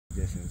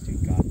Distance,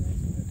 dude, God knows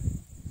what.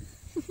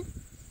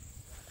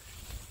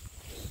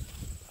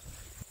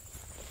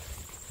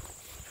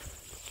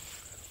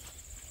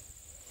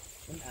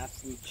 An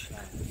absolute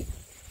Chad.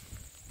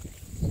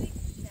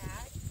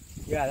 Chad?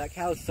 Yeah, that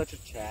cow is such a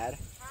Chad.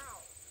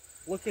 How?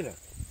 Look at him.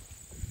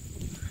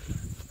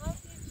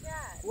 How's he a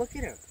Chad? Look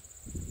at him.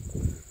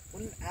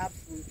 What an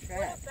absolute Chad.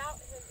 What about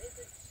him is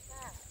a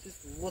Chad? Just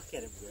look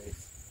at him,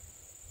 Grace.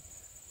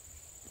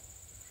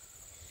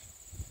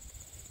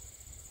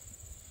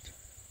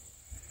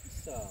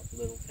 What's up,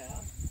 little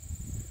cow?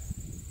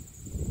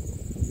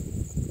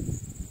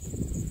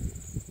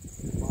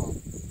 Mom.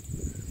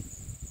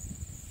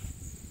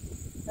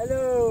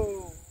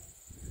 Hello.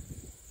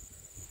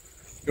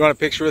 You want a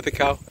picture with the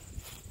cow? I'm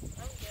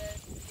good.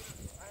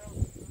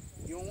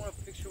 You don't want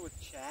a picture with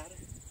Chad?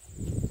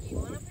 Do you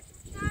want a picture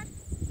of Chad?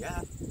 Yeah. I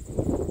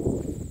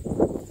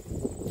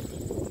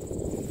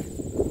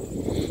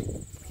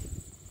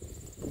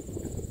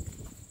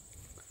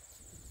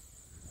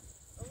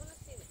want to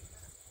see the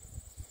Chad.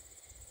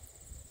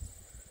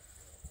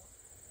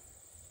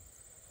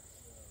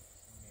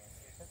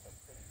 That's a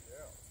pretty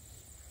girl.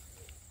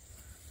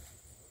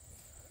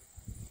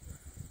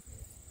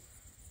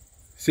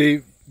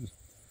 See,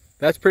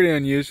 that's pretty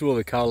unusual.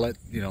 The cow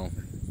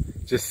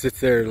just sits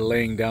there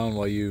laying down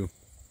while you.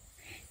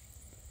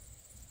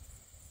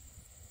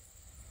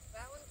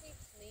 That one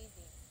keeps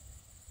sneezing.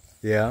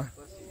 Yeah?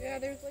 Yeah,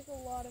 there's like a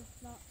lot of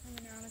snot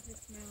coming out of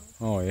its mouth.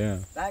 Oh, yeah.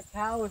 That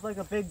cow is like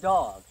a big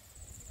dog.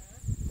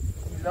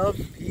 He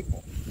loves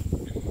people.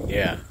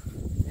 Yeah.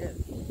 Yeah.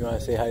 You want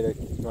to say hi to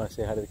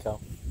the cow?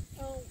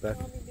 Oh, Beth?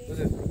 mommy, baby.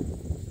 Listen.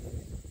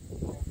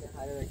 Say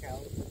hi to the cow.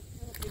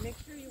 Make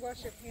sure you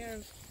wash your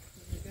hands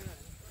when you're done.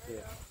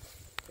 Yeah.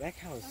 That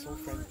cow is so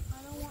friendly.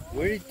 I don't want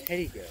Where did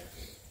Teddy go?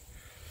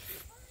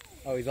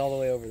 Oh, he's all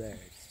the way over there,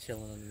 just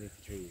chilling underneath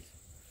the trees.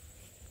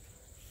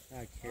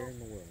 Not a care in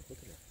the world. Look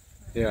at her.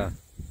 Yeah.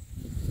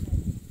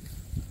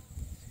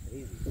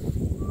 Crazy.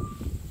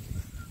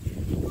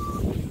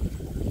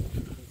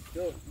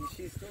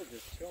 She's still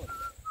just chilling there.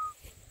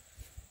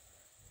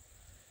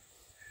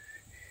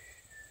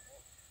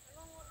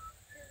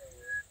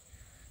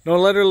 No,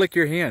 let her lick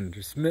your hand.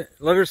 Just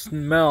let her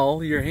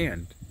smell your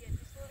hand. Yeah,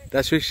 just let her.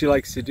 That's what she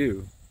likes to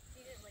do.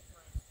 She didn't lick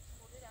mine.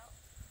 Hold it out.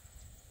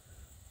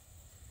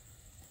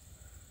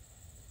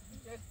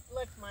 Just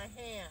lick my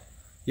hand.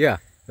 Yeah,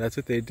 that's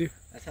what they do.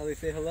 That's how they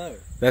say hello.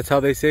 That's how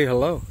they say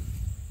hello.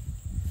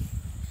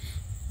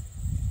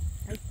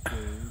 Hi,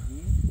 baby.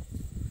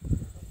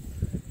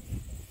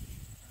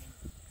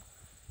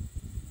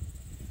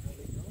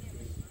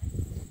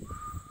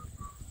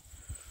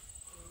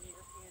 Your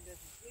hand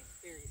doesn't taste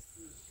very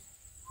sweet.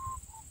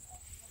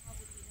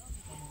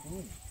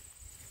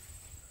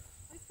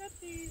 What's up,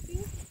 Daisy?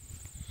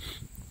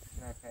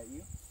 Can I pet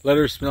you? Let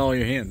her smell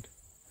your hand.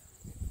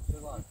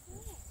 Good luck.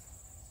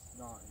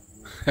 Not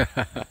you. Mama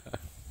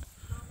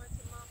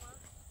to mama.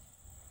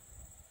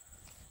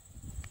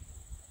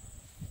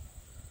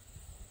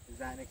 Is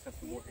that an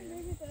acceptable hand?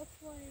 Maybe that's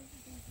why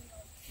Daisy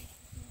likes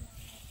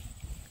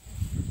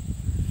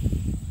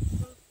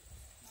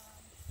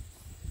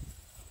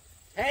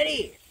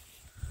Teddy!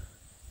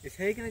 Is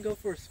Teddy gonna go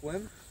for a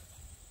swim?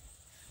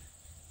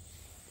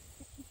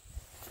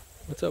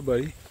 What's up,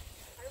 buddy? It'd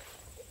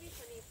be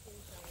funny if he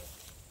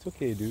was It's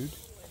okay, dude.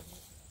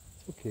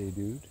 It's okay,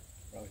 dude.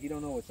 Bro, he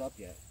don't know what's up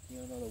yet. He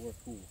don't know that we're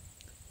cool.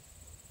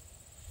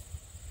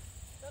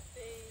 What's up,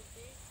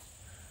 Daisy?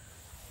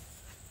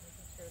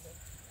 Making sure that.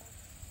 I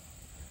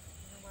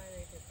don't know why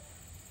they did that.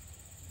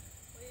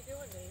 What are you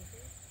doing,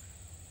 Daisy?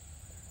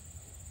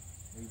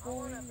 Are you I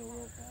wanna going the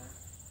world cow?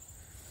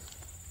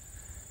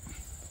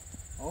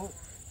 Oh,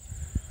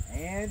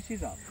 and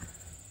she's up. Ooh,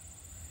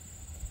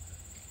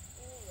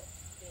 that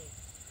stinks.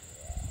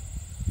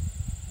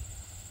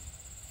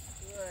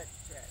 Good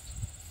stretch.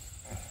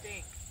 It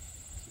stinks.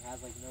 She has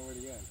like nowhere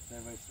to go.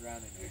 Everybody's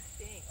surrounding her. It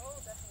stinks. Oh,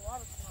 that's a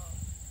lot of snot.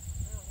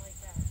 I don't like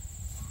that.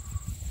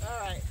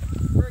 Alright,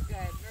 we're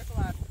good. There's a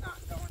lot of snot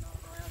going on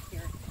around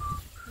here.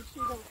 Make sure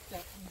you don't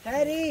step.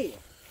 Teddy!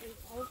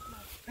 Oh, my.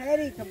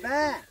 Teddy, come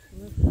back!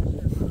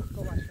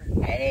 Go wash your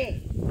hands.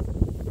 Teddy!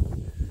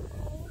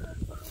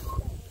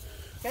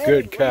 Teddy,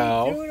 Good what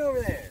cow. are you doing over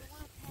there?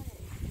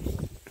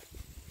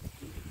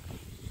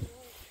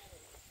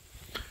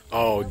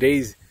 Oh,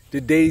 Daisy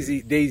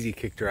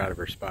kicked her out of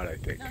her spot, I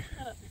think. Now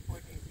shut up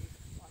before Daisy.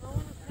 I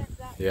want to pet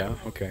that. Yeah,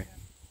 okay.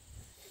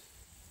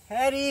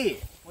 Teddy!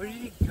 Where did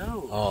he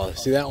go? Oh,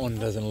 see, that one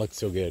doesn't look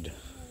so good.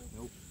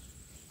 Nope.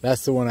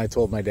 That's the one I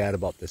told my dad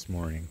about this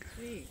morning.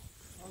 See,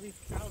 all these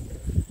cows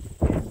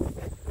are.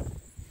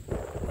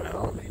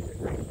 Well.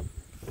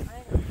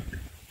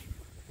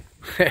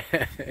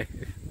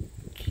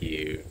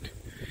 Cute.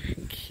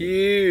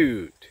 Cute.